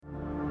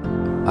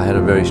I had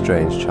a very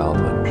strange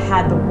childhood.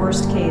 Had the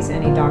worst case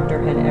any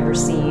doctor had ever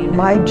seen.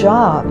 My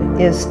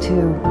job is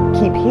to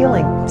keep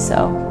healing.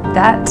 So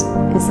that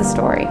is the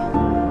story.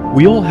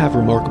 We all have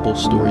remarkable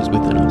stories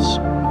within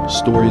us.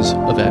 Stories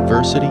of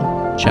adversity,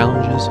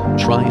 challenges,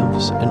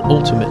 triumphs, and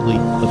ultimately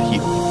of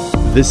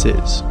healing. This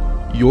is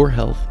Your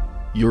Health,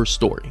 Your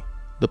Story,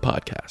 the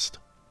podcast.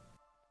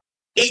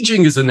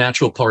 Aging is a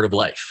natural part of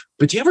life,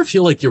 but do you ever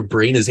feel like your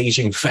brain is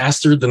aging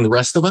faster than the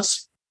rest of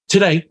us?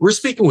 Today, we're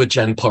speaking with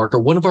Jen Parker,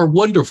 one of our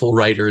wonderful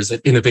writers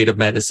at Innovative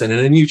Medicine and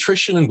a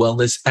nutrition and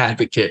wellness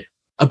advocate,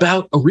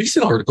 about a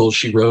recent article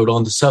she wrote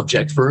on the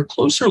subject for a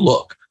closer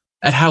look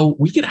at how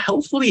we can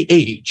healthfully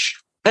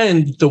age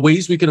and the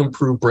ways we can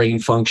improve brain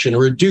function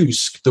or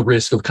reduce the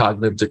risk of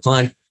cognitive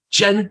decline.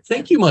 Jen,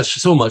 thank you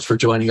so much for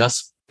joining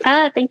us.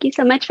 Thank you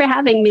so much for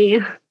having me.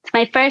 It's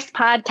my first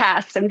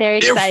podcast. I'm very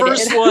excited. Your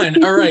first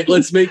one. All right,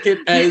 let's make it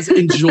as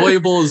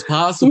enjoyable as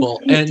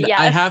possible. And yes.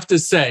 I have to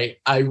say,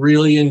 I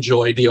really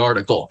enjoyed the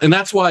article. And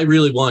that's why I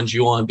really wanted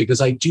you on,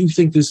 because I do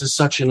think this is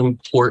such an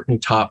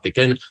important topic.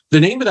 And the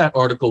name of that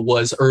article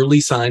was Early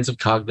Signs of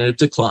Cognitive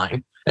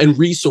Decline and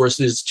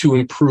Resources to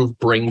Improve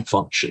Brain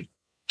Function.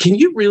 Can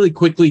you really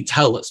quickly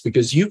tell us,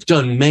 because you've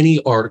done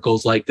many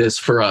articles like this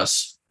for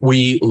us,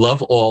 we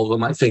love all of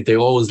them. I think they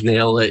always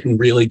nail it and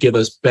really give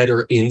us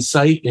better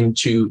insight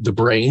into the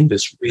brain,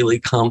 this really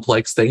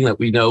complex thing that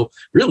we know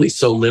really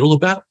so little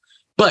about.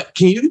 But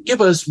can you give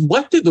us,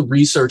 what did the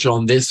research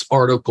on this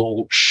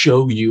article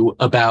show you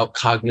about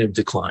cognitive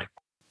decline?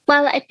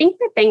 Well, I think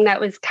the thing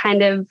that was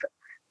kind of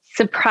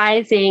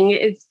surprising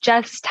is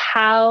just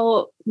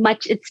how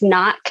much it's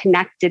not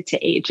connected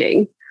to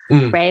aging.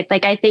 Right?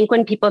 Like, I think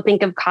when people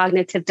think of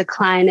cognitive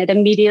decline, it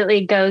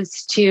immediately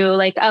goes to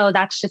like, oh,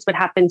 that's just what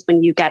happens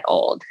when you get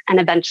old. And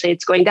eventually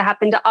it's going to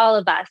happen to all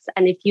of us.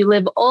 And if you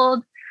live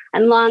old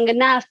and long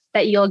enough,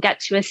 that you'll get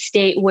to a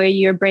state where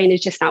your brain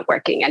is just not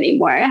working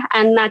anymore.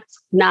 And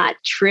that's not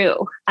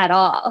true at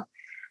all.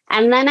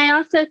 And then I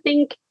also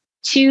think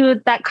too,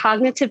 that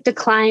cognitive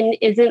decline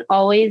isn't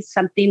always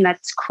something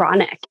that's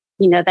chronic,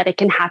 that it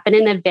can happen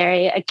in a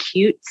very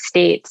acute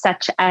state,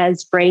 such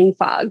as brain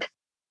fog.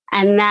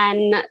 And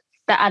then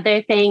the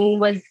other thing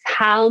was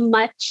how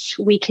much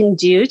we can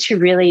do to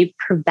really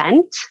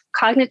prevent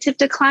cognitive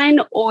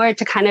decline or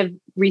to kind of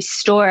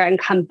restore and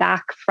come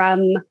back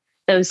from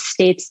those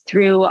states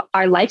through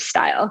our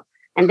lifestyle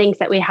and things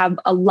that we have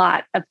a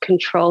lot of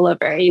control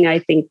over. I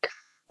think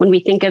when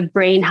we think of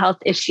brain health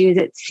issues,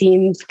 it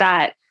seems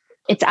that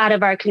it's out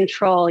of our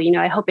control.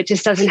 I hope it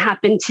just doesn't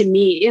happen to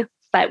me,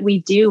 but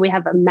we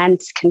have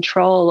immense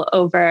control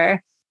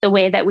over the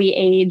way that we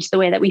age, the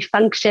way that we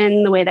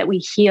function, the way that we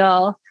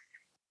heal.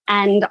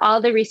 And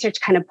all the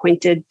research kind of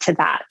pointed to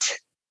that.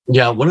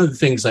 Yeah, one of the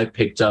things I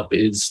picked up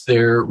is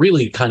there are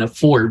really kind of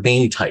four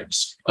main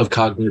types of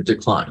cognitive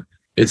decline.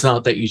 It's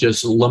not that you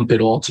just lump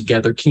it all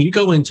together. Can you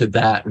go into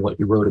that and what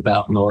you wrote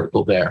about in the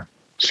article there?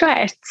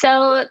 Sure.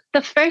 So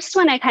the first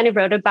one I kind of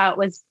wrote about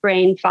was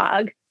brain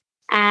fog.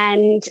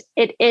 And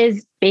it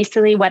is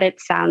basically what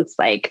it sounds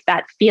like,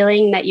 that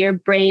feeling that your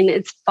brain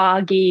is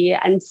foggy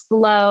and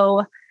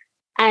slow,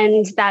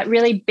 and that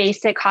really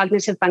basic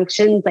cognitive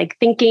functions like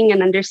thinking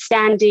and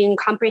understanding,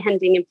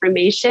 comprehending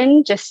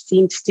information just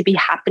seems to be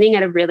happening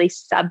at a really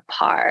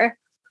subpar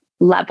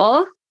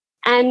level.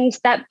 And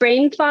that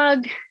brain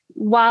fog,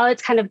 while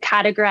it's kind of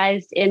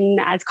categorized in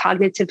as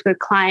cognitive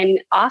decline,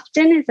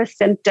 often is a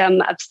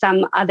symptom of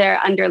some other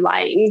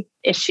underlying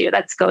issue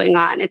that's going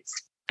on. It's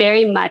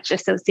very much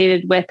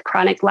associated with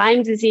chronic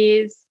Lyme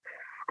disease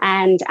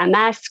and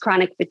MS,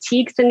 chronic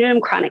fatigue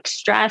syndrome, chronic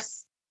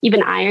stress,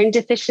 even iron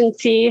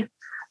deficiency,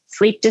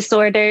 sleep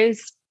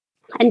disorders.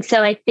 And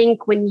so I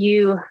think when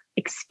you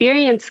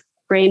experience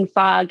brain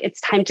fog,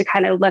 it's time to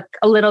kind of look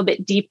a little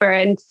bit deeper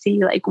and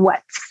see like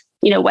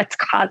what's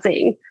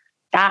causing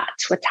that,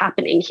 what's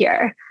happening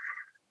here.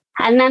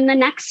 And then the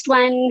next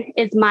one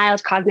is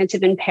mild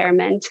cognitive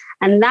impairment.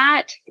 And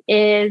that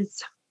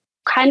is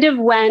kind of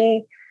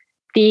when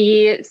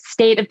the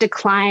state of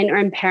decline or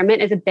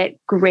impairment is a bit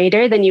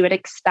greater than you would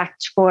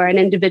expect for an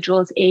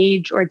individual's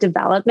age or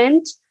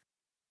development.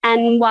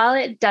 And while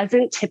it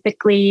doesn't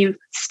typically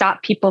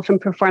stop people from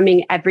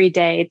performing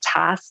everyday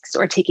tasks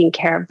or taking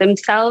care of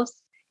themselves,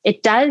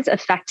 it does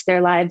affect their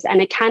lives,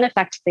 and it can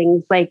affect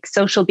things like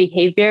social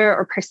behavior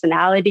or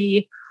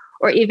personality,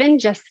 or even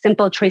just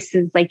simple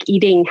choices like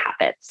eating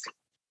habits.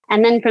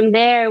 And then from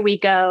there, we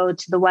go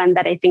to the one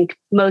that I think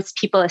most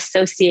people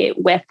associate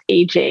with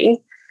aging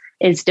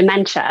is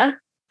dementia,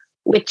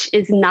 which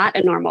is not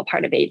a normal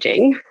part of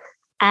aging.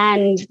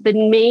 And the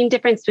main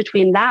difference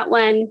between that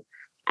one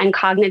and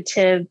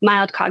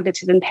mild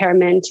cognitive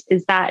impairment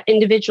is that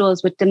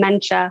individuals with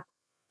dementia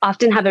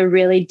often have a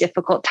really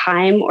difficult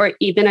time or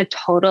even a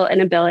total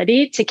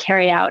inability to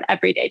carry out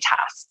everyday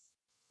tasks.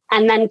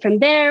 And then from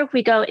there,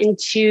 we go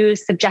into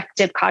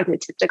subjective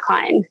cognitive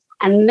decline.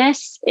 And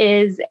this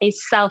is a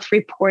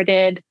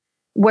self-reported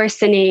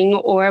worsening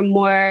or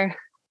more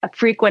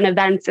frequent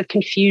events of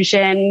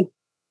confusion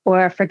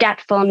or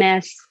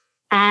forgetfulness.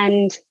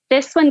 And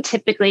this one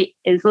typically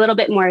is a little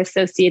bit more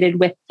associated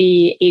with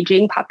the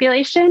aging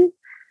population.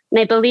 And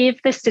I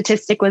believe the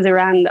statistic was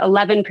around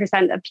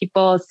 11% of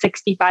people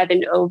 65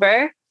 and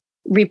over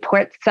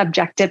report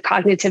subjective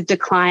cognitive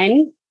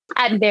decline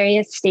at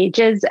various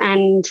stages.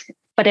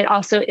 But it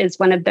also is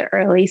one of the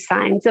early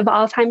signs of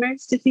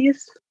Alzheimer's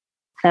disease.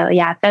 So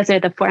yeah, those are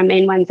the 4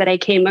 main ones that I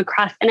came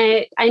across. And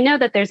I know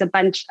that there's a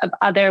bunch of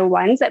other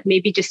ones that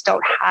maybe just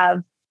don't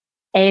have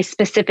a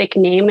specific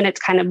name, and it's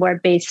kind of more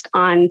based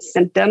on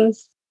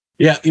symptoms.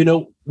 Yeah,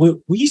 what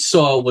we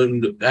saw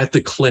at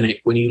the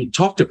clinic, when you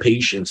talk to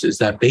patients, is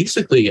that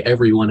basically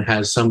everyone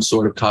has some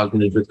sort of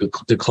cognitive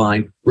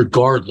decline,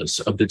 regardless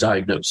of the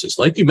diagnosis.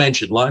 Like you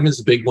mentioned, Lyme is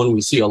a big one.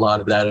 We see a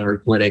lot of that in our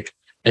clinic,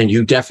 and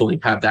you definitely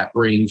have that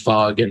brain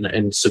fog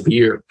and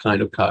severe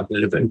kind of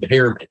cognitive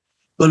impairment.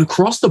 But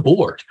across the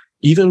board,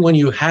 even when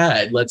you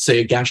had, let's say,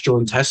 a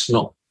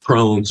gastrointestinal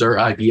Crohn's or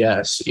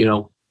IBS,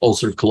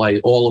 ulcerative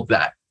colitis, all of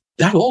that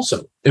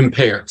also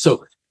impaired.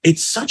 So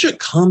it's such a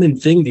common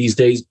thing these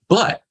days,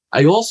 but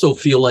I also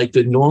feel like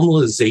the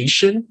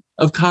normalization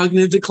of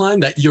cognitive decline,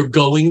 that you're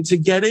going to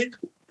get it,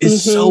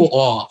 is so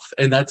off.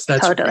 And that's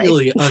totally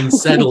really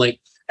unsettling.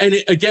 And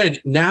again,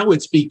 now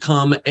it's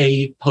become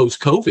a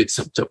post-COVID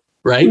symptom,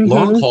 right?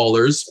 Long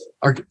haulers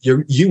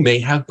you may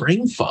have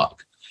brain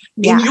fog.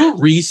 Yeah. In your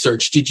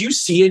research, did you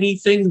see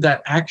anything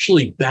that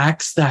actually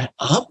backs that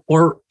up?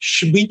 Or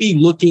should we be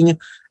looking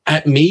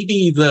at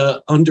maybe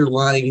the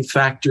underlying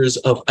factors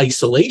of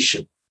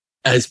isolation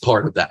as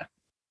part of that?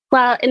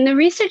 Well, in the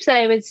research that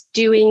I was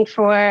doing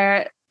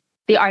for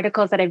the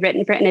articles that I've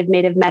written for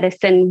Innovative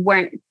Medicine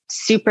weren't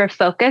super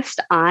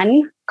focused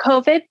on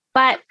COVID,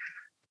 but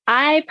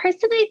I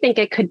personally think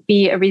it could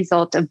be a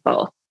result of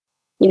both.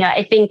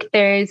 I think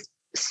there's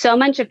so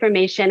much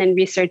information and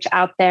research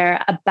out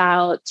there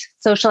about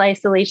social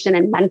isolation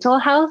and mental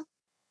health,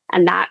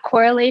 and that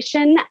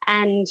correlation,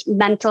 and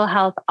mental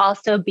health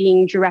also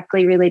being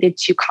directly related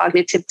to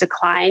cognitive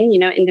decline.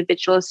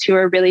 Individuals who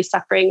are really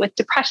suffering with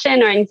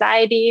depression or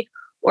anxiety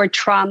or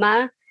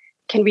trauma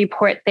can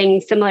report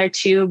things similar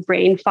to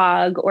brain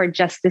fog, or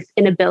just this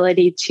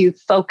inability to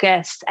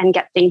focus and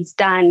get things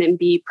done and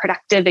be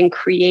productive and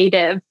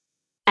creative.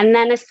 And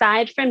then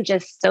aside from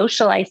just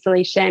social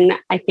isolation,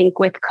 I think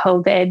with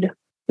COVID,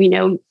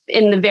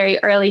 in the very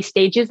early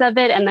stages of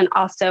it, and then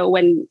also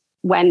when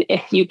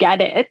if you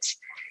get it,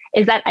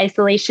 is that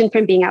isolation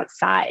from being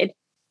outside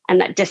and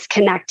that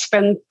disconnect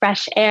from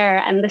fresh air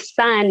and the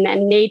sun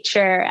and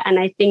nature. And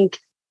I think,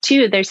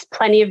 too, there's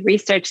plenty of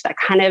research that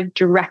kind of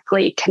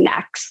directly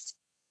connects,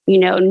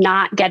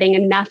 not getting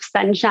enough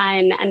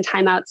sunshine and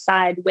time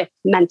outside with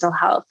mental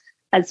health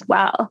as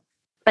well.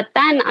 But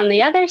then on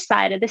the other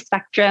side of the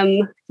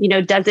spectrum,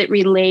 does it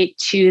relate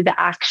to the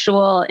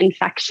actual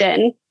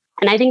infection?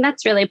 And I think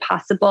that's really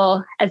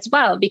possible as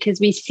well, because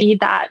we see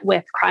that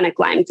with chronic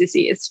Lyme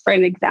disease, for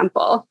an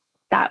example,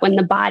 that when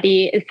the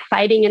body is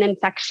fighting an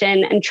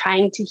infection and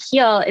trying to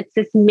heal, it's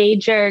this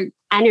major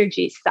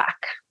energy suck,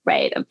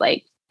 right? Of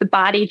like the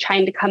body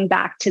trying to come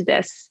back to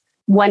this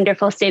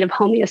wonderful state of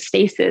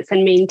homeostasis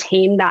and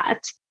maintain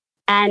that.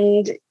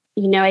 And,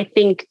 I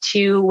think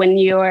too, when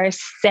you're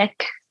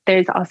sick,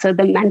 there's also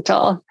the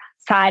mental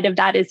side of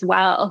that as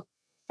well,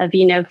 of,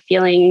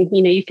 feeling,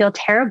 you feel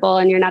terrible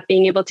and you're not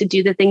being able to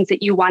do the things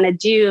that you want to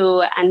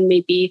do. And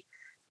maybe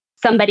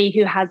somebody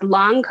who has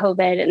long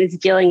COVID and is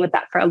dealing with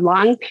that for a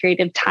long period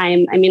of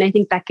time, I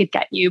think that could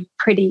get you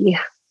pretty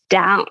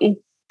down.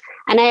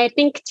 And I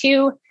think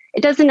too,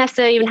 it doesn't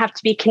necessarily even have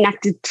to be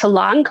connected to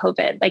long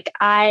COVID. Like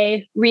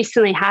I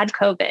recently had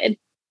COVID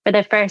for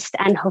the first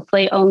and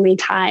hopefully only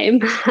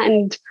time,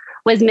 and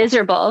was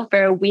miserable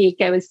for a week.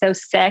 I was so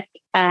sick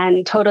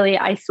and totally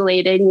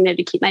isolated,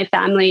 to keep my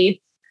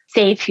family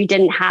safe who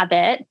didn't have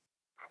it.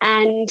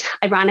 And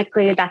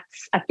ironically,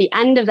 that's at the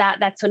end of that,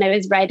 that's when I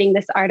was writing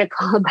this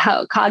article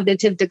about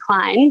cognitive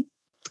decline.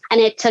 And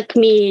it took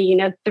me,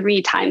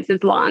 3 times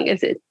as long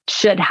as it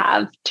should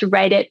have to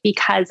write it,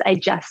 because I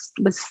just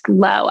was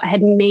slow. I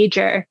had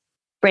major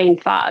brain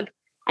fog.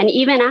 And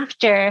even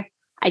after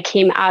I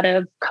came out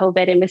of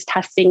COVID and was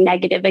testing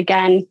negative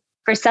again,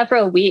 for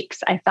several weeks,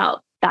 I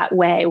felt that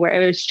way,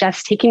 where it was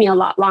just taking me a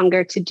lot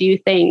longer to do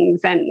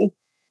things. And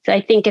so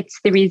I think it's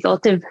the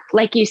result of,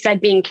 like you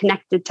said, being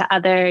connected to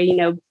other,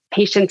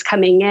 patients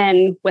coming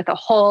in with a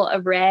whole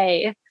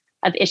array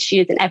of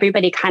issues, and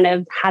everybody kind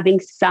of having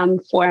some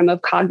form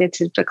of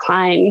cognitive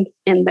decline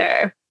in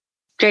their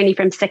journey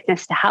from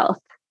sickness to health.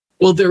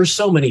 Well, there are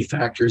so many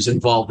factors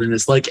involved in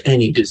this, like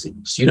any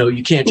disease.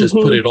 You can't just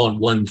put it on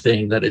one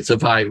thing, that it's a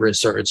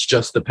virus or it's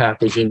just the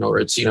pathogen or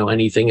it's,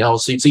 anything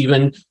else. It's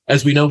even,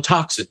 as we know,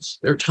 toxins.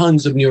 There are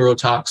tons of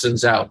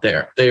neurotoxins out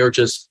there. They are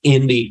just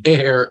in the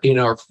air, in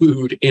our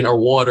food, in our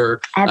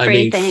water.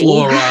 Everything.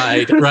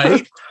 Fluoride,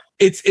 right?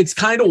 It's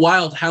kind of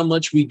wild how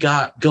much we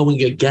got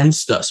going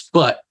against us.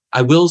 But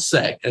I will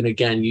say, and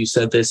again, you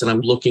said this, and I'm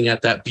looking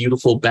at that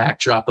beautiful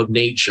backdrop of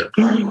nature,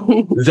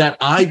 that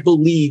I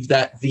believe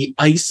that the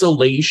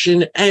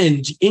isolation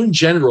and in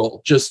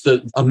general, just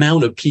the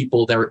amount of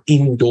people that are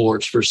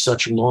indoors for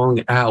such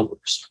long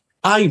hours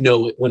I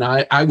know it when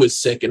I was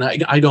sick, and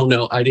I don't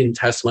know. I didn't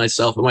test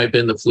myself. It might have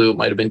been the flu. It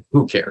might have been,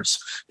 who cares?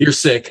 You're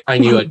sick. I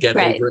knew I'd get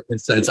over it in a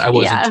sense. I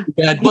wasn't too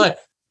bad,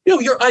 but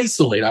you're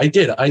isolated. I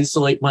did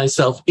isolate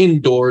myself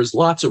indoors,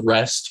 lots of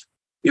rest.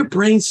 Your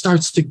brain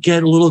starts to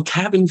get a little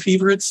cabin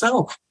fever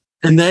itself.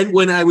 And then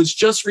when I was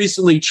just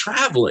recently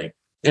traveling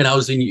and I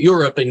was in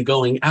Europe and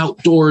going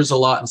outdoors a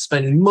lot and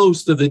spending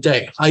most of the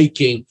day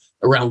hiking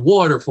around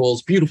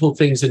waterfalls, beautiful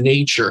things in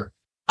nature,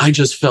 I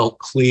just felt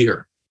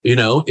clear.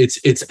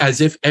 It's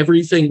as if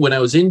everything, when I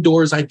was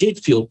indoors, I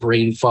did feel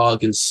brain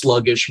fog and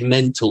sluggish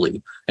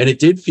mentally. And it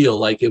did feel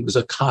like it was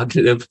a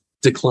cognitive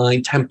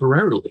decline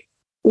temporarily.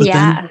 But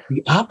then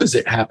the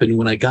opposite happened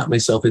when I got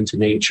myself into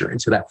nature,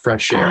 into that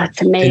fresh air,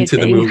 into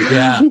the movie.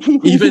 Yeah.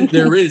 Even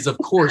there is, of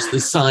course, the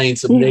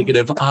science of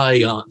negative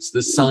ions,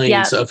 the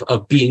science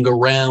of being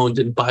around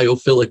and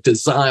biophilic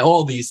design,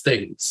 all these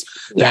things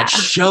that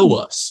show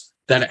us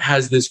that it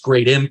has this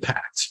great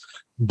impact.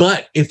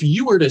 But if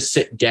you were to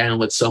sit down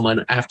with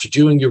someone after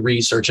doing your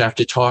research,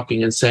 after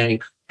talking and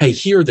saying, hey,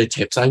 here are the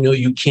tips. I know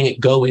you can't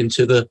go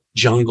into the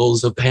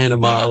jungles of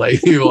Panama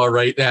like you are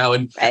right now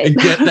and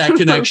get that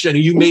connection.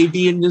 You may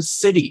be in the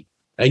city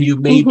and you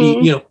may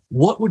be,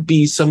 what would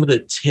be some of the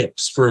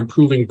tips for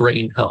improving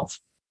brain health?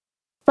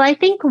 Well, I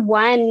think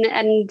one,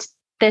 and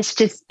this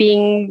just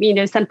being,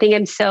 something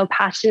I'm so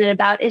passionate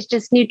about, is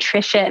just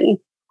nutrition.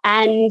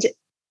 And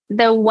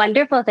the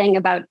wonderful thing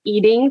about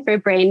eating for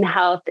brain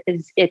health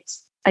is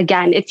it's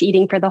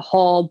eating for the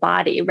whole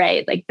body,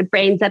 right? Like the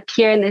brain's up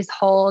here and this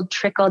whole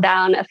trickle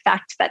down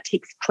effect that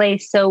takes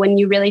place. So when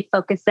you really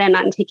focus in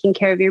on taking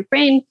care of your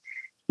brain,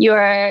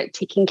 you're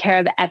taking care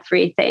of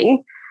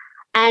everything.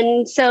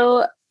 And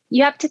so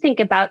you have to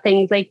think about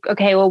things like,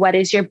 okay, well, what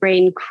is your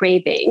brain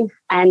craving?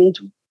 And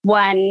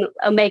one,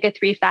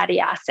 omega-3 fatty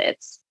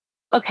acids.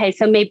 Okay,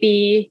 so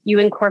maybe you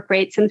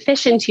incorporate some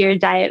fish into your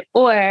diet,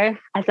 or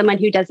as someone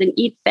who doesn't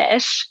eat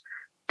fish,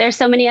 there's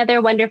so many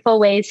other wonderful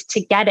ways to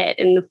get it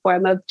in the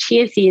form of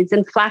chia seeds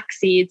and flax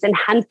seeds and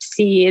hemp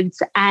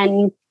seeds.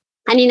 And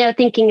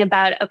thinking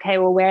about, okay,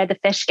 well, where are the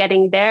fish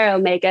getting their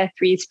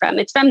omega-3s from?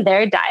 It's from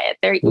their diet.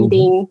 They're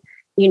eating,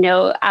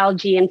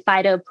 algae and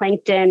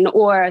phytoplankton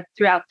or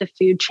throughout the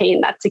food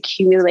chain that's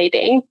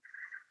accumulating.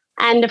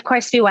 And of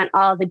course, we want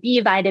all the B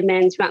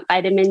vitamins, we want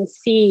vitamin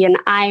C and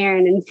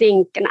iron and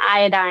zinc and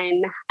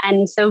iodine.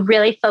 And so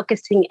really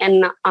focusing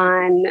in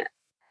on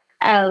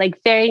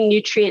very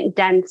nutrient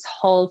dense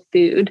whole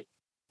food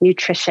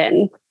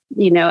nutrition,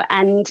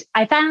 and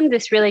I found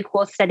this really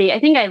cool study. I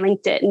think I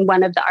linked it in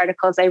one of the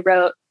articles I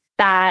wrote,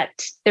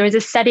 that there was a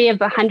study of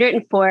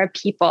 104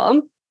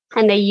 people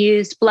and they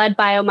used blood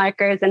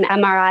biomarkers and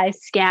MRI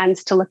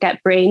scans to look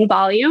at brain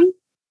volume.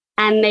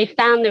 And they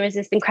found there was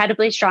this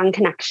incredibly strong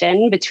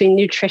connection between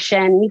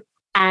nutrition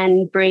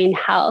and brain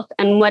health.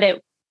 And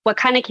what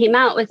kind of came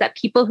out was that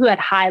people who had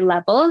high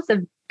levels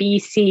of B,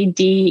 C,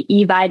 D,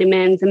 E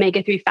vitamins,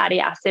 omega-3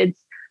 fatty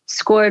acids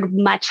scored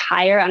much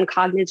higher on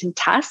cognitive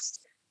tests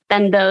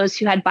than those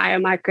who had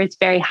biomarkers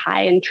very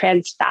high in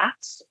trans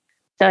fats.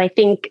 So I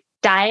think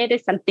diet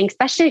is something,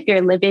 especially if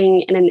you're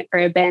living in an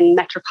urban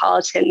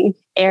metropolitan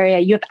area,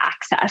 you have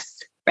access,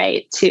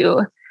 right,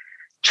 to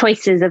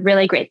choices of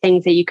really great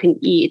things that you can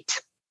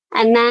eat.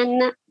 And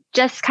then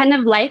just kind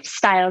of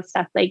lifestyle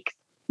stuff, like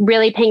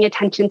really paying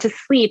attention to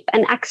sleep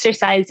and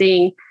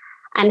exercising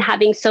and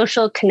having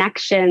social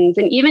connections.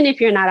 And even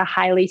if you're not a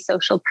highly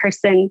social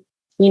person,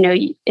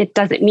 it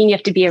doesn't mean you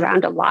have to be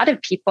around a lot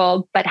of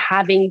people, but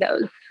having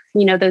those,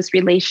 those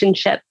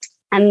relationships.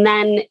 And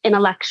then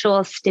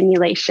intellectual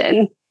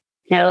stimulation,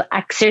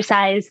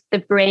 exercise the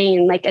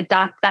brain, like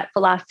adopt that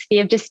philosophy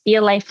of just be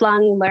a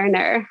lifelong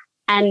learner.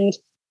 And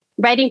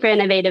writing for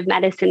innovative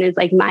medicine is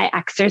like my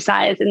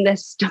exercise in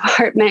this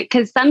department,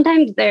 because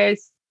sometimes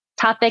there's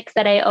topics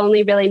that I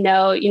only really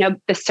know,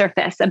 the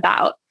surface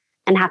about,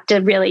 and have to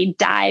really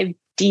dive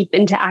deep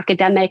into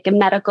academic and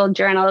medical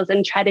journals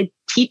and try to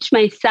teach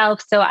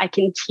myself so I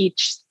can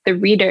teach the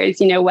readers,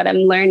 what I'm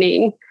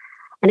learning.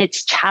 And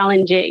it's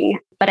challenging,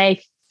 but I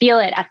feel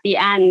it at the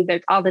end.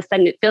 There's all of a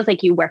sudden, it feels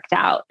like you worked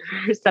out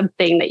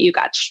something, that you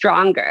got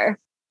stronger.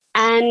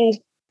 And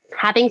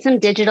having some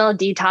digital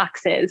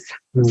detoxes,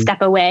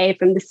 step away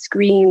from the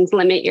screens,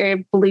 limit your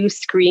blue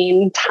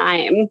screen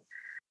time.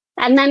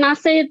 And then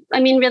also,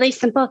 really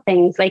simple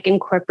things like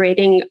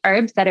incorporating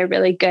herbs that are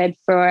really good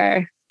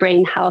for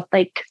brain health,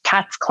 like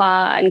cat's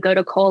claw and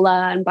gotu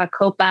kola and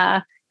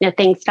bacopa,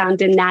 things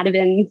found in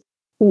Natavin.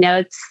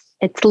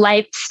 It's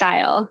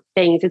lifestyle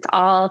things. It's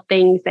all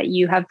things that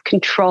you have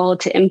control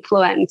to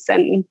influence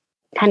and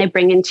kind of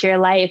bring into your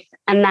life.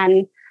 And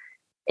then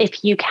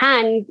if you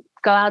can,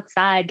 go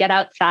outside,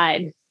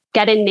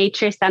 get in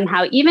nature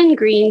somehow, even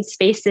green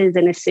spaces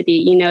in a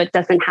city, it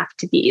doesn't have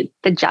to be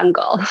the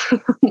jungle.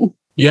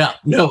 Yeah,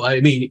 no,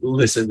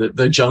 listen,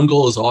 the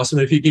jungle is awesome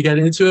if you could get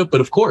into it.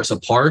 But of course, a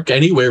park,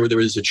 anywhere where there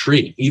is a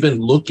tree, even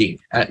looking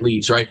at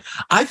leaves, right?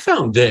 I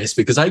found this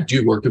because I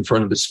do work in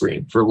front of the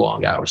screen for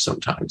long hours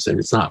sometimes, and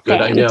it's not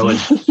good, I know.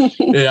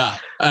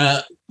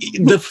 And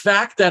the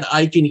fact that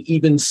I can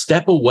even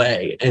step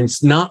away and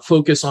not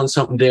focus on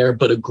something there,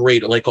 but a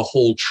greater, like a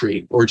whole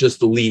tree or just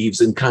the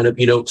leaves, and kind of,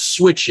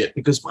 switch it,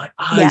 because my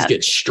eyes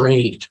get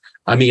strained.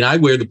 I mean, I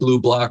wear the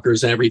blue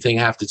blockers and everything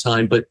half the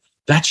time, but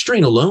that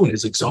strain alone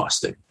is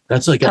exhausting.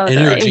 That's like an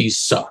energy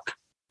suck.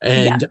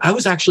 And I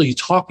was actually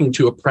talking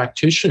to a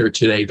practitioner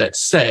today that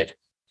said,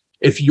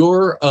 if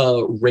you're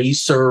a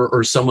racer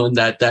or someone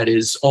that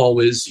is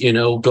always,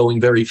 going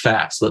very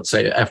fast, let's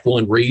say an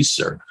F1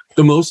 racer,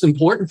 the most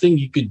important thing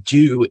you could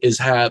do is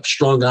have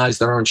strong eyes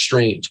that aren't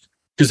strained.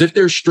 Because if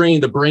they're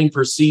strained, the brain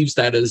perceives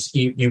that as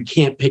you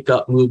can't pick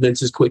up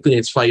movements as quickly,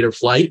 it's fight or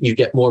flight, and you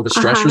get more of a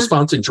stress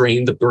response and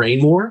drain the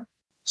brain more.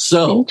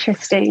 So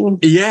interesting.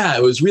 Yeah,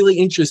 it was really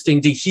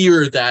interesting to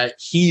hear that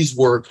he's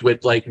worked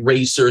with like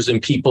racers and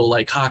people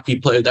like hockey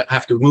players that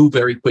have to move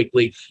very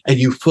quickly, and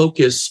you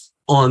focus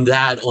on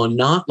that, on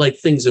not like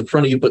things in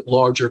front of you, but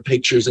larger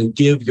pictures, and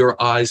give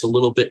your eyes a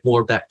little bit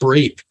more of that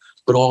break,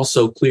 but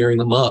also clearing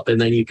them up. And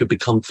then you could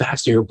become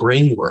faster. Your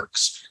brain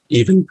works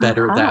even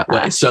better that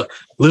way. So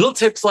little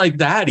tips like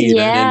that, even.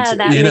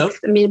 Yeah,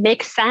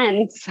 makes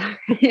sense.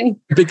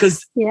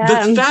 Because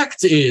the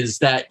fact is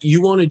that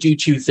you want to do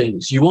two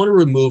things. You want to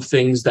remove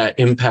things that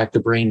impact the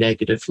brain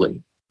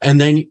negatively.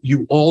 And then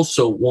you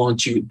also want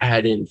to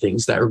add in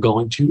things that are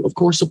going to, of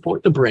course,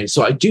 support the brain.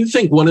 So I do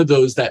think one of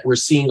those that we're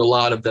seeing a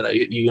lot of that,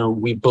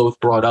 we both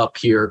brought up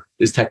here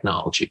is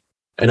technology.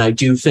 And I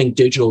do think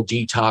digital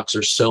detox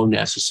are so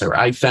necessary.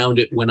 I found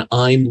it when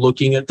I'm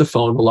looking at the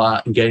phone a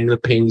lot and getting the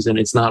pings and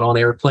it's not on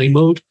airplane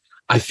mode,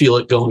 I feel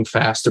it going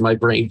faster, my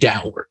brain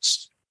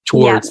downwards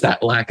towards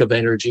that lack of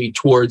energy,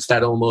 towards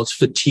that almost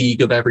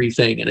fatigue of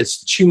everything. And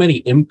it's too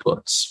many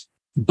inputs.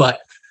 But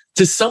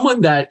to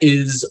someone that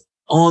is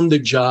on the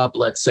job,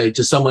 let's say,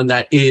 to someone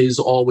that is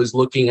always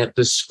looking at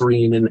the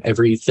screen and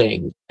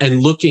everything,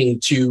 and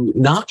looking to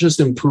not just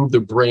improve the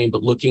brain,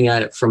 but looking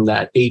at it from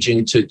that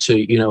aging to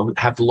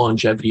have the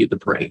longevity of the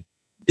brain.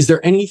 Is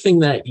there anything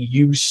that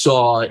you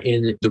saw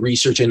in the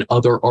research and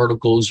other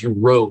articles you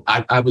wrote?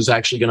 I was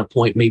actually going to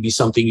point maybe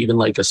something even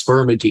like a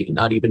spermidine,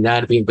 not even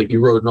nadovine, but you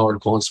wrote an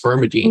article on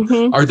spermidine.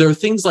 Mm-hmm. Are there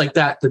things like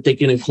that they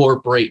can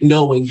incorporate,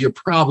 knowing you're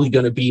probably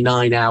going to be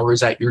 9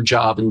 hours at your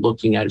job and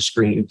looking at a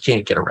screen? You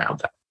can't get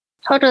around that.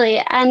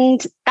 Totally.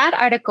 And that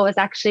article was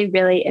actually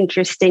really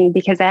interesting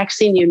because I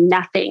actually knew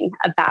nothing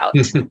about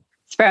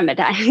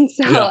spermidine.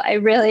 So I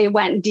really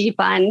went deep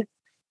on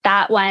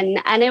that one.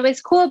 And it was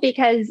cool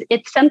because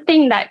it's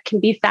something that can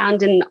be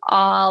found in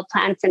all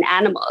plants and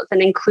animals,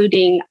 and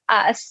including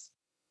us.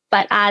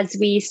 But as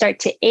we start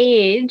to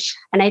age,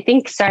 and I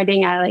think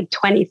starting at like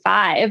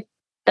 25,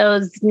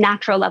 those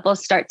natural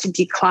levels start to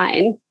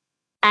decline.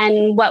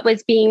 And what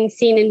was being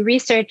seen in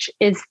research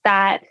is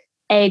that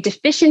a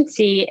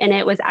deficiency in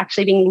it was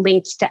actually being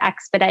linked to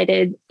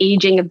expedited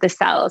aging of the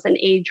cells and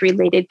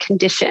age-related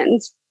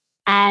conditions.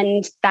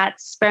 And that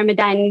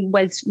spermidine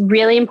was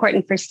really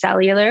important for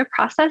cellular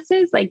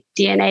processes like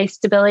DNA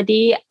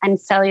stability and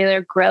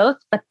cellular growth.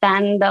 But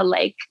then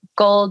the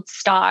gold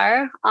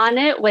star on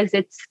it was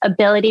its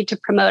ability to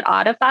promote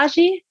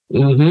autophagy,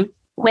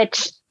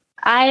 which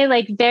I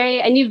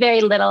knew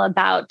very little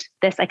about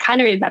this. I kind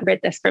of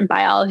remembered this from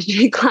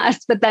biology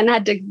class, but then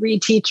had to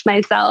reteach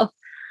myself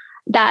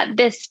that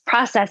this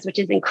process, which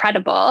is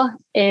incredible,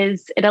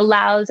 is it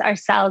allows our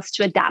cells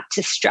to adapt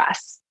to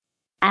stress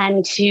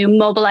and to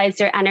mobilize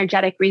their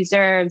energetic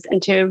reserves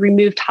and to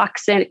remove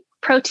toxic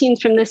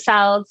proteins from the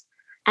cells.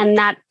 And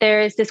that there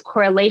is this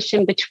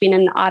correlation between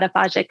an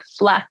autophagic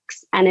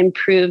flux and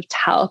improved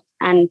health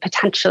and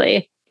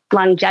potentially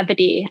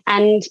longevity.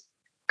 And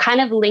kind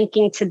of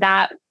linking to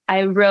that,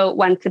 I wrote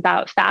once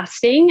about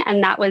fasting,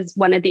 and that was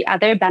one of the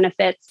other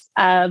benefits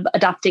of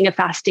adopting a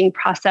fasting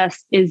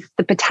process is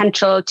the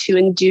potential to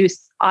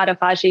induce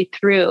autophagy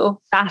through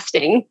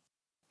fasting.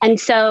 And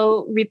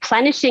so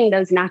replenishing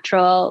those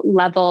natural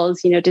levels,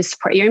 to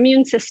support your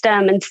immune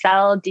system and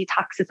cell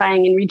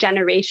detoxifying and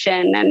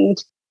regeneration. And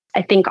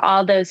I think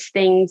all those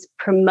things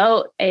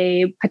promote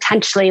a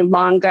potentially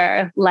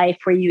longer life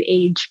where you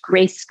age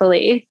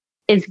gracefully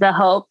is the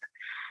hope.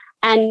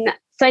 And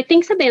so I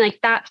think something like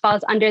that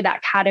falls under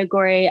that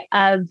category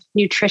of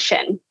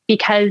nutrition,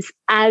 because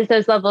as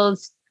those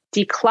levels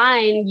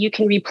decline, you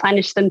can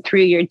replenish them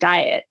through your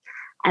diet.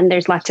 And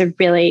there's lots of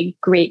really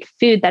great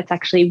food that's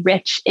actually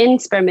rich in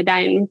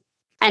spermidine,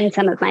 and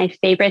some of my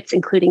favorites,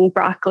 including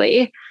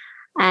broccoli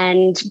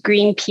and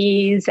green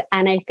peas.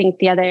 And I think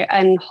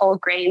and whole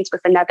grains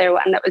was another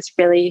one that was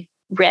really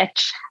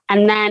rich.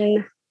 And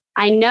then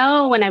I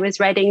know when I was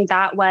writing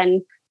that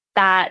one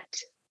that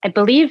I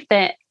believe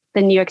that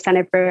the New York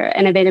Center for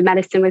Innovative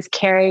Medicine was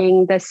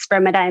carrying the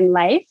Spermidine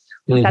Life.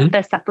 That's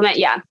the supplement.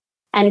 Yeah.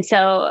 And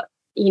so,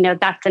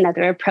 that's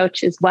another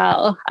approach as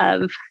well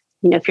of,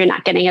 if you're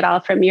not getting it all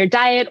from your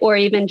diet, or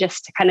even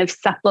just to kind of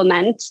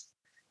supplement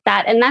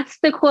that. And that's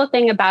the cool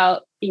thing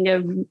about,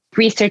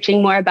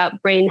 researching more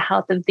about brain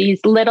health, of these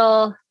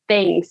little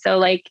things.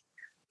 So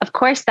of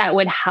course that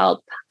would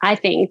help, I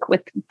think,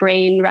 with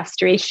brain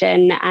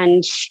restoration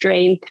and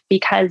strength,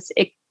 because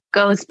it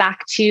goes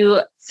back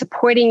to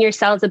supporting your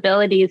cell's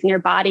abilities and your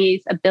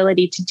body's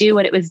ability to do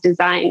what it was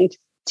designed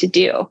to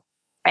do,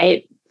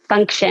 right?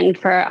 Function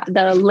for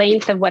the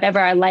length of whatever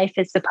our life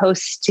is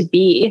supposed to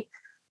be.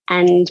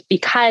 And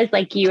because,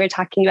 like you were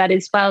talking about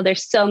as well,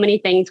 there's so many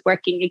things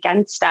working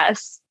against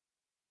us,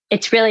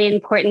 it's really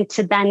important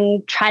to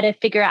then try to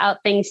figure out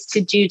things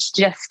to do to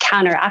just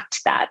counteract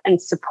that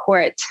and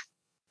support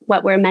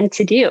what we're meant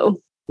to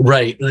do.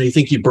 Right. And I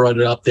think you brought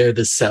it up there,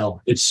 the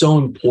cell. It's so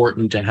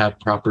important to have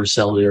proper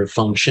cellular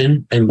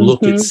function and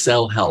look at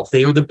cell health.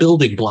 They are the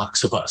building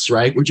blocks of us,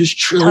 right? We're just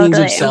trillions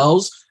of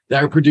cells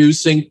that are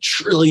producing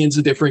trillions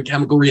of different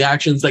chemical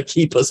reactions that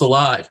keep us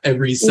alive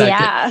every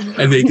second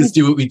and make us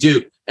do what we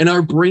do. And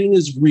our brain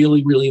is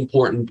really, really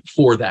important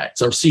for that.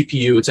 It's our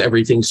CPU, it's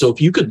everything. So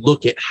if you could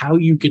look at how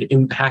you could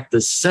impact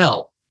the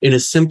cell in a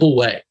simple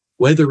way,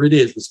 whether it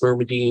is the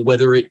spermidine,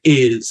 whether it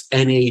is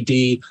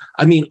NAD.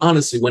 I mean,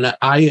 honestly, when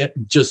I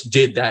just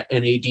did that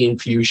NAD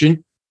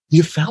infusion,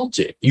 you felt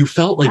it. You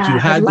felt like you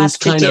had this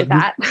kind of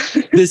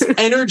this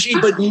energy,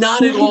 but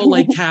not at all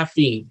like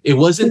caffeine. It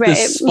wasn't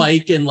this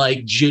spike and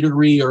like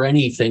jittery or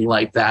anything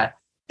like that.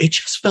 It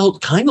just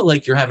felt kind of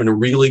like you're having a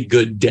really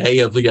good day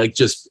of like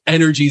just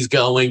energy's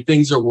going,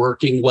 things are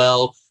working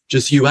well.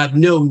 Just you have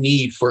no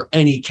need for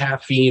any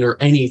caffeine or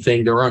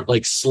anything. There aren't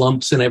like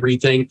slumps and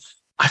everything.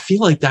 I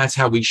feel like that's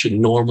how we should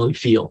normally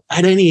feel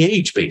at any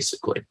age,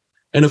 basically.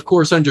 And of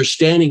course,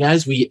 understanding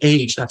as we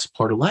age, that's a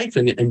part of life.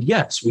 And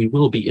yes, we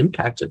will be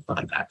impacted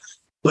by that.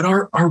 But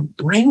our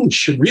brain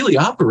should really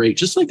operate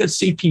just like a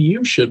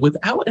CPU should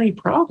without any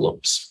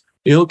problems.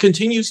 You know, it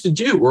continues to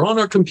do. We're on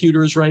our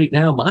computers right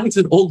now. Mine's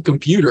an old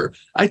computer.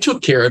 I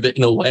took care of it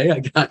in a way. I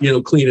got,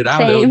 clean it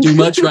out. I don't do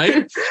much,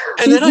 right?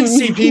 And then I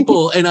see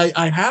people, and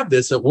I have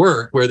this at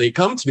work where they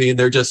come to me and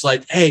they're just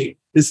like, hey,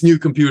 this new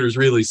computer is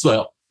really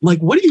slow. I'm like,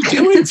 what are you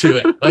doing to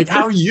it? Like,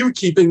 how are you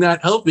keeping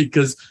that healthy?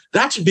 Because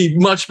that should be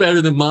much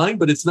better than mine,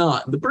 but it's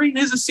not. The brain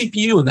is a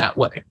CPU in that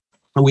way.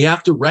 And we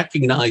have to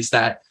recognize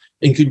that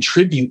and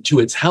contribute to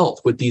its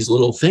health with these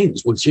little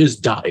things, which is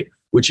diet,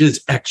 which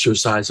is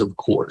exercise, of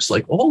course.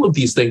 Like all of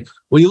these things.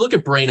 When you look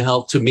at brain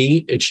health, to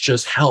me, it's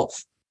just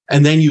health.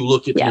 And then you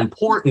look at the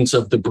importance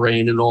of the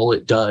brain and all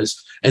it does.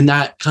 And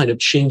that kind of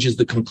changes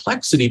the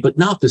complexity, but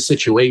not the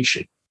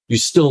situation. You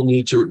still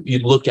need to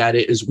look at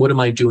it as what am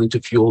I doing to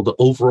fuel the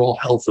overall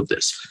health of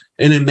this?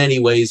 And in many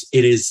ways,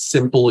 it is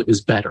simple. It is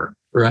better,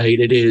 right?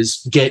 It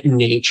is get in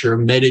nature,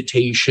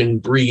 meditation,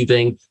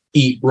 breathing,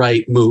 eat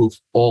right, move,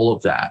 all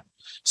of that.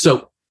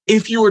 So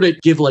if you were to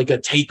give like a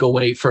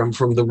takeaway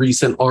from the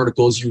recent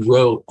articles you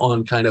wrote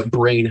on kind of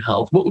brain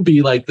health, what would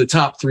be like the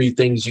top 3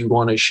 things you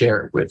want to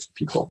share with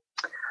people?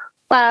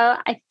 Well,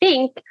 I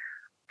think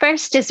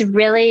first is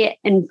really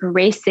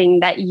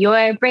embracing that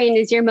your brain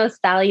is your most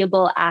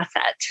valuable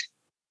asset,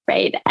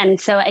 right? And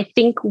so I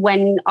think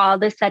when all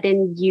of a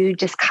sudden you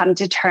just come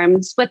to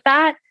terms with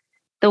that,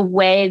 the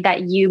way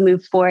that you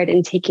move forward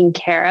in taking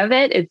care of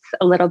it is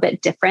a little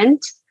bit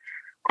different.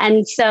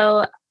 And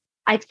so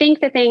I think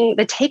the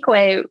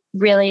takeaway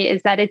really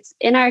is that it's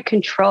in our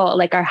control.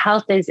 Like our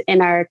health is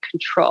in our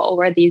control.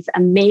 We're these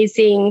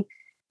amazing,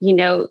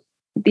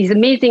 these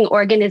amazing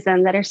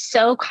organisms that are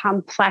so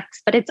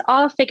complex, but it's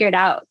all figured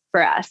out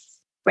for us,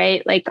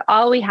 right? Like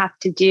all we have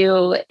to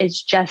do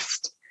is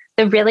just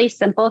the really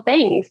simple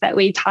things that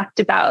we talked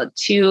about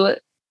to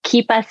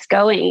keep us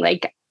going.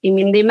 Like,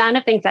 the amount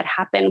of things that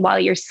happen while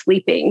you're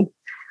sleeping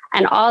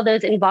and all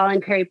those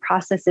involuntary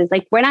processes,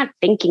 like we're not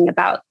thinking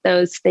about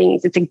those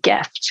things. It's a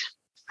gift,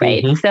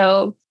 right? Mm-hmm.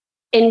 So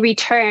in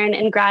return,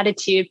 in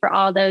gratitude for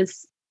all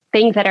those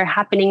things that are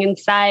happening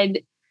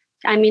inside,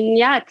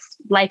 it's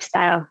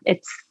lifestyle.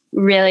 It's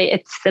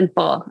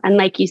simple. And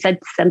like you said,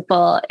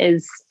 simple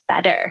is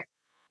better.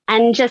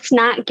 And just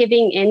not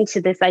giving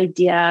into this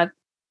idea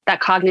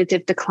that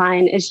cognitive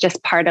decline is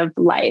just part of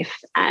life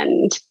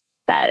and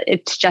that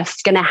it's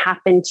just going to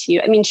happen to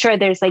you. Sure,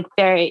 there's like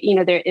there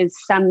is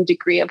some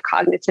degree of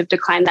cognitive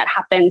decline that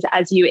happens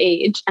as you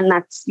age, and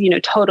that's,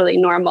 totally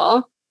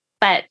normal,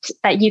 but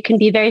that you can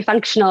be very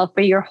functional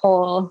for your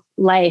whole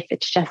life.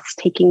 It's just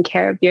taking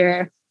care of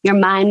your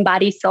mind,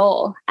 body,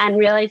 soul, and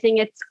realizing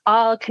it's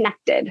all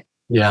connected.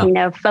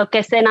 Yeah.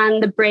 Focus in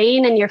on the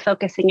brain and you're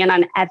focusing in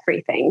on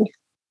everything,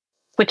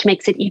 which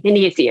makes it even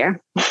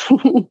easier.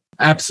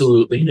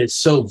 Absolutely. And it's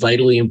so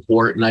vitally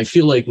important. I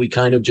feel like we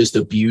kind of just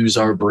abuse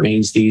our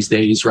brains these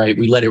days, right?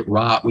 We let it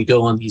rot. We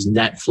go on these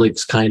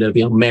Netflix kind of,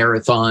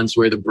 marathons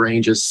where the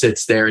brain just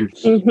sits there. And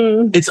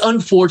it's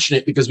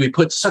unfortunate because we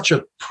put such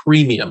a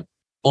premium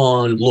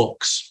on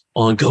looks,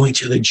 on going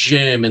to the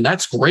gym. And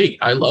that's great.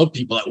 I love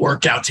people that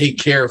work out, take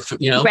care of,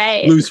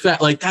 lose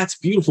fat. Like that's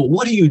beautiful.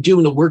 What are you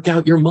doing to work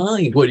out your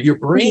mind? What your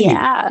brain,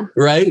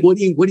 right? What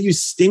are you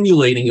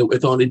stimulating it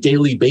with on a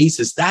daily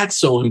basis? That's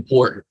so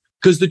important.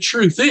 Because the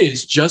truth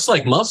is, just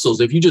like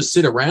muscles, if you just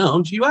sit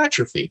around, you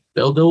atrophy.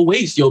 They'll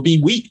waste. You'll be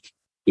weak.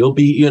 You'll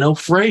be,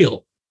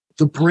 frail.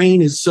 The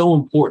brain is so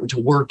important to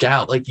work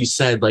out, like you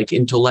said, like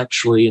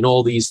intellectually and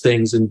all these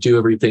things and do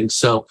everything.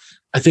 So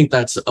I think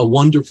that's a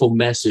wonderful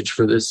message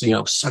for this,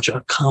 such a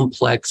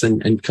complex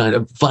and kind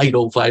of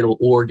vital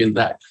organ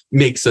that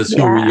makes us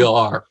who we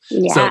are.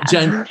 Yeah. So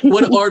Jen,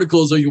 what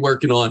articles are you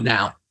working on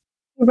now?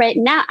 Right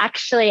now,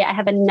 actually, I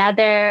have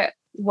another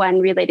one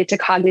related to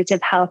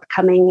cognitive health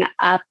coming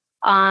up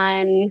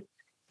on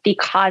the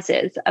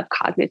causes of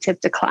cognitive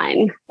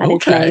decline. That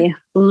is my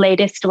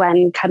latest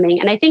one coming.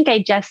 And I think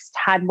I just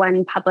had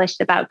one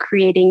published about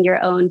creating your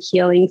own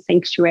healing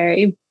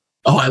sanctuary.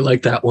 Oh, I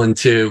like that one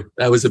too.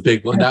 That was a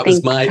big one. That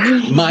was my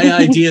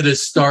idea to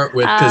start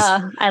with,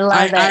 because I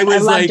love it. I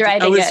was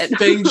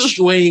feng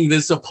shuiing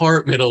this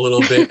apartment a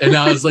little bit, and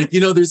I was like,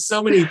 there's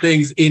so many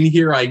things in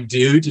here I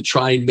do to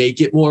try and make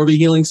it more of a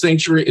healing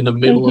sanctuary in the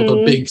middle of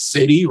a big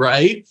city,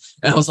 right?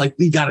 And I was like,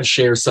 we got to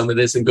share some of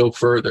this and go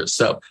further.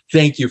 So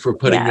thank you for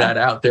putting that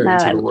out there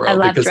into the world. I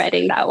loved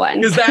writing that one.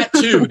 Because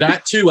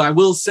that too, I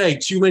will say,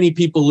 too many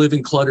people live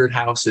in cluttered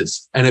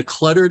houses, and a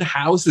cluttered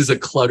house is a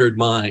cluttered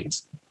mind.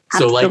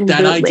 So like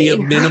that idea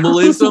of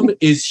minimalism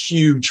is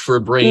huge for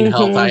brain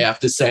health, I have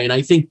to say. And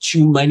I think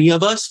too many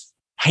of us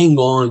hang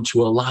on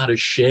to a lot of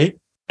shit,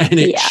 and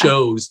it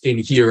shows in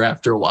here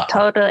after a while.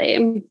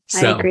 Totally.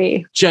 I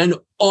agree. Jen,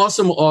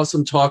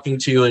 awesome talking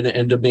to you,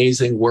 and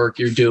amazing work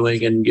you're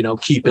doing, and,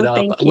 keep it up.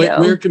 Thank you.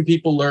 Where can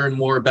people learn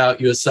more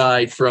about you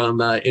aside from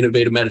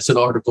innovative medicine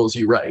articles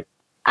you write?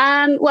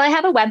 Well, I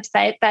have a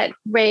website that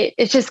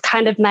it's just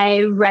kind of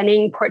my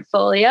running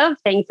portfolio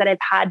of things that I've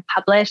had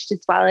published,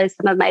 as well as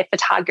some of my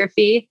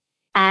photography.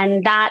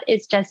 And that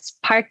is just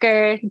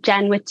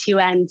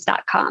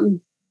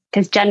parkerjen.com,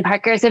 because Jen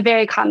Parker is a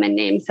very common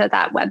name. So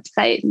that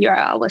website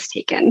URL was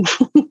taken.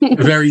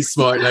 Very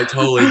smart. And I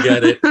totally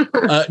get it.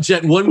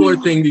 Jen, one more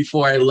thing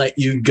before I let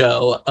you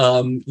go.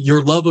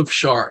 Your love of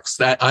sharks,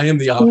 that I am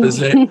the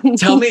opposite.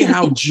 Tell me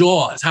how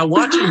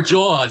watching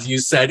Jaws, you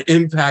said,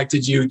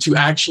 impacted you to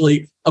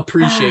actually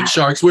appreciate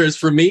sharks. Whereas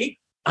for me,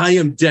 I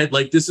am dead.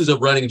 Like, this is a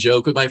running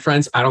joke with my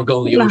friends. I don't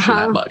go in the ocean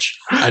that much.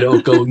 I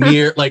don't go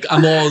near,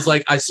 I'm always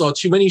like, I saw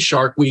too many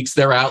Shark Weeks.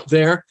 They're out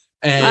there.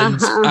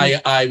 And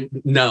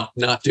no,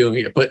 not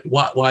doing it. But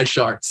why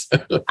sharks?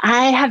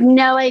 I have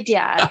no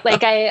idea.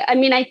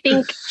 I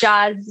think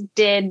Jaws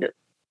did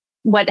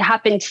what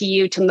happened to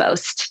you to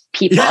most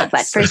people,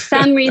 but for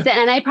some reason,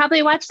 and I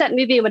probably watched that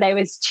movie when I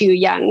was too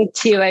young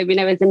too. I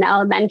was in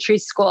elementary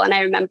school, and I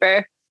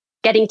remember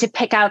getting to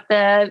pick out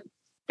the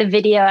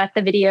video at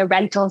the video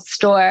rental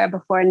store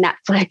before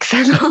Netflix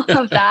and all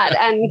of that.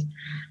 And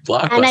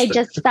I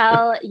just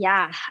fell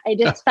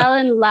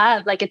in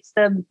love. Like, it's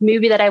the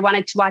movie that I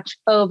wanted to watch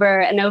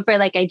over and over.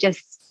 Like, I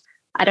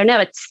don't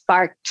know, it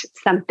sparked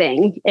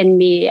something in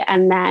me,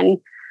 and then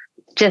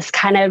just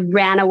kind of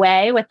ran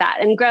away with that.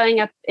 And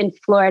growing up in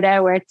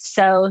Florida, where it's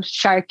so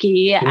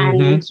sharky,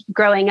 and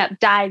growing up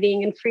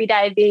diving and free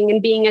diving and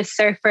being a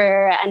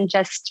surfer, and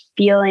just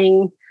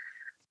feeling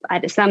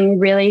some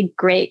really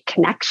great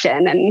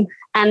connection,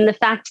 and the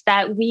fact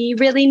that we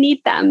really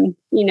need them.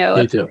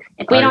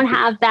 If we don't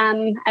have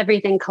them,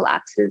 everything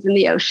collapses in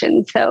the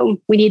ocean. So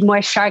we need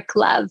more shark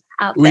love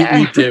out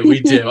there. We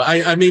do.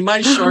 I mean,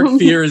 my shark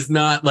fear is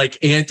not like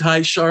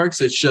anti-sharks.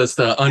 It's just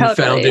an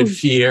unfounded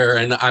fear,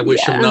 and I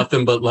wish them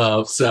nothing but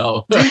love.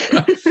 So,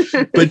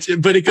 but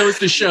it goes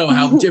to show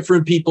how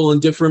different people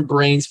and different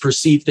brains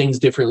perceive things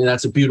differently.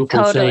 That's a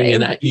beautiful thing,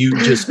 and that you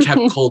just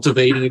kept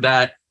cultivating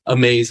that.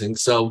 Amazing.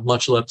 So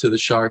much love to the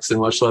sharks, and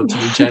much love to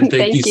you, Jen.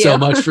 Thank you so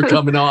much for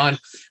coming on.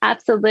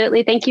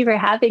 Absolutely. Thank you for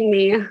having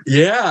me.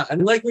 Yeah.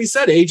 And like we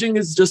said, aging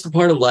is just a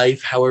part of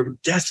life. However,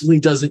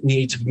 definitely doesn't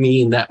need to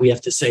mean that we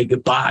have to say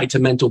goodbye to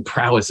mental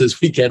prowess as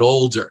we get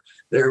older.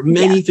 There are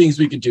many things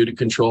we can do to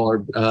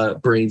control our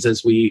brains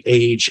as we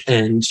age.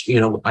 And,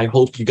 I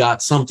hope you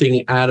got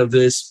something out of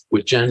this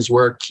with Jen's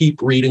work.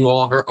 Keep reading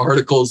all her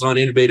articles on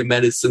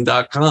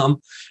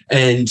innovativemedicine.com.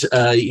 And,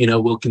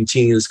 we'll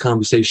continue this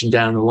conversation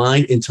down the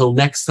line. Until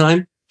next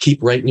time,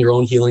 keep writing your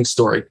own healing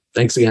story.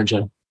 Thanks again,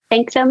 Jen.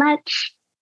 Thanks so much.